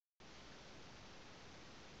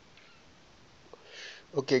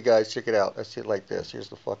Okay, guys, check it out. I see it like this. Here's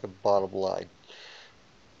the fucking bottom line.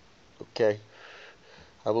 Okay,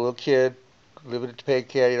 I'm a little kid living in Topanga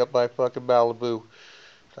Canyon up by fucking Malibu.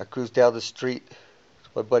 I cruise down the street to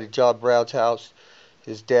my buddy John Brown's house.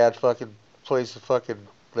 His dad fucking plays the fucking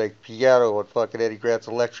like piano on fucking Eddie Grant's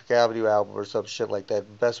Electric Avenue album or some shit like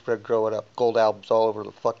that. Best friend growing up. Gold albums all over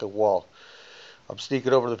the fucking wall. I'm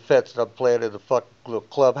sneaking over the fence and I'm playing in the fucking little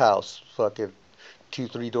clubhouse, fucking 2,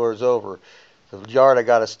 3 doors over. The yard I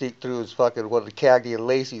gotta sneak through is fucking one of the Cagney and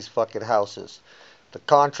Lacey's fucking houses. The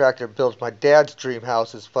contractor builds my dad's dream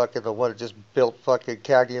house is fucking the one that just built fucking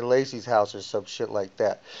Cagney and Lacey's house or some shit like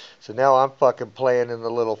that. So now I'm fucking playing in the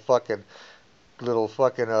little fucking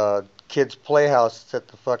kids playhouse at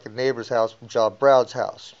the fucking neighbor's house from John Brown's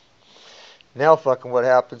house. Now fucking what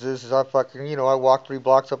happens is I fucking I walk 3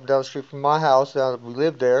 blocks up and down the street from my house. Now that we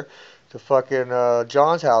live there, to fucking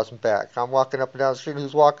John's house and back. I'm walking up and down the street.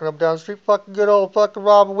 Who's walking up and down the street? Fucking good old fucking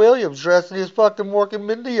Robin Williams, dressed in his fucking Mork and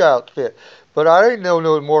Mindy outfit. But I didn't know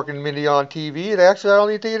no Mork and Mindy on TV, and actually I don't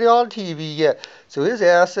even think it's on TV yet. So his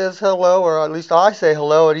ass says hello, or at least I say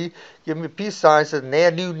hello, and he gives me a peace sign, says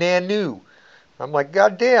Nanu Nanu. I'm like,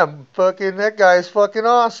 God damn, fucking that guy is fucking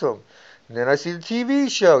awesome. And then I see the TV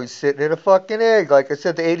show. He's sitting in a fucking egg. Like I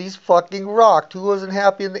said, the 80s fucking rocked. Who wasn't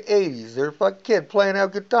happy in the 80s? They're a fucking kid playing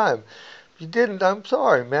out a good time. If you didn't, I'm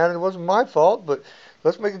sorry, man. It wasn't my fault, but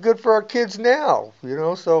let's make it good for our kids now.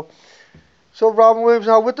 So Robin Williams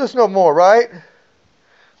not with us no more, right?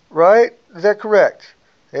 Right? Is that correct?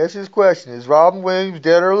 That's his question. Is Robin Williams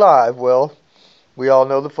dead or alive? Well, we all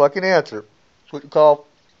know the fucking answer. It's what you call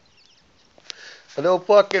a no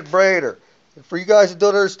fucking brainer. And for you guys that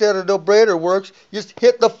don't understand how no brainer works, just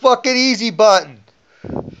hit the fucking easy button.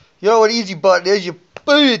 You know what easy button is? You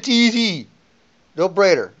boom, it's easy. No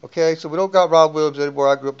brainer. Okay, so we don't got Rob Williams anymore.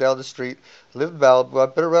 I grew up down the street. I live in Malibu.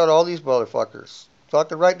 I've been around all these motherfuckers.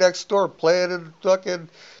 Fucking right next door, playing in fucking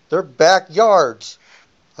their backyards.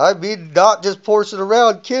 I mean, not just forcing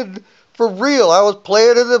around, kidding. For real, I was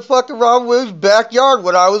playing in the fucking Rob Williams' backyard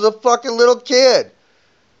when I was a fucking little kid.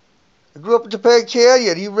 I grew up in Topanga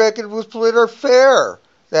Canyon. He reckoned was playing our fair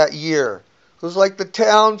that year. It was like the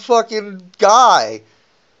town fucking guy.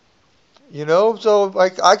 So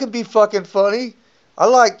like I can be fucking funny. I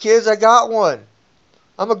like kids. I got one.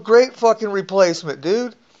 I'm a great fucking replacement,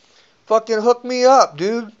 dude. Fucking hook me up,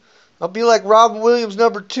 dude. I'll be like Robin Williams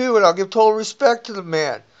 #2, and I'll give total respect to the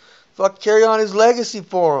man. Fuck, carry on his legacy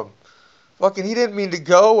for him. Fucking, he didn't mean to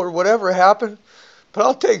go or whatever happened, but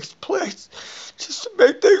I'll take his place just to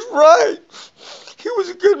make things right. He was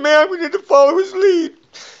a good man. We need to follow his lead.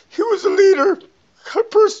 He was a leader, the kind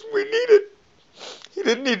of person we needed. He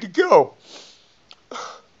didn't need to go.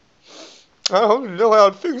 I don't know how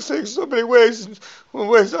to fix things so many ways. And one of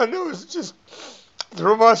the ways I know is just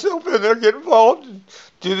throw myself in there, get involved, and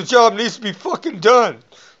do the job that needs to be fucking done.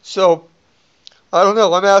 So, I don't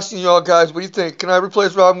know. I'm asking y'all guys, what do you think? Can I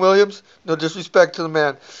replace Robin Williams? No disrespect to the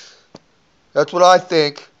man. That's what I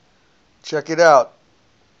think. Check it out.